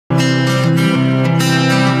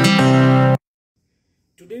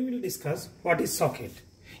will discuss what is socket.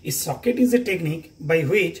 A socket is a technique by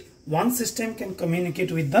which one system can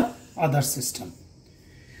communicate with the other system.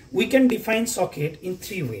 We can define socket in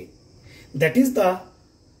three ways. That is the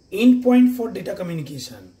endpoint for data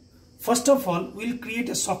communication. First of all, we'll create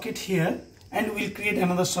a socket here and we'll create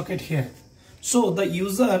another socket here. So the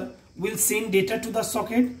user will send data to the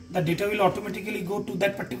socket, the data will automatically go to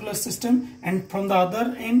that particular system, and from the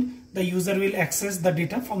other end the user will access the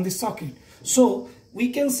data from the socket. So we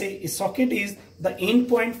can say a socket is the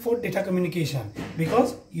endpoint for data communication,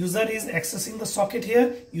 because user is accessing the socket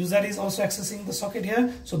here, user is also accessing the socket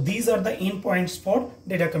here. So these are the endpoints for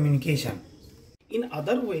data communication. In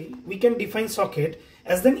other way, we can define socket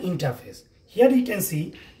as an interface. Here you can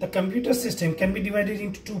see the computer system can be divided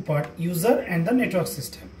into two parts, user and the network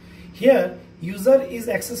system. Here user is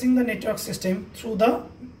accessing the network system through the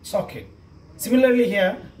socket. Similarly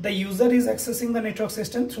here the user is accessing the network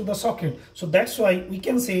system through the socket. So that's why we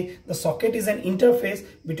can say the socket is an interface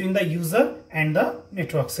between the user and the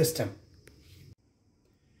network system.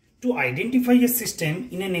 To identify a system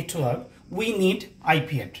in a network, we need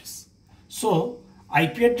IP address. So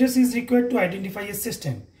IP address is required to identify a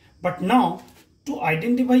system. But now to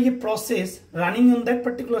identify a process running on that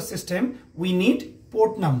particular system, we need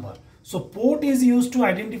port number. So port is used to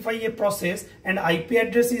identify a process and IP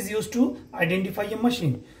address is used to identify a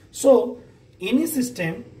machine. So any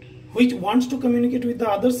system which wants to communicate with the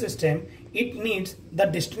other system, it needs the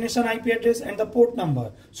destination IP address and the port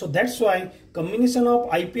number. So that's why combination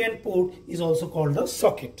of IP and port is also called the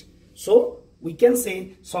socket. So we can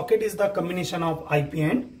say socket is the combination of IP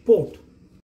and port.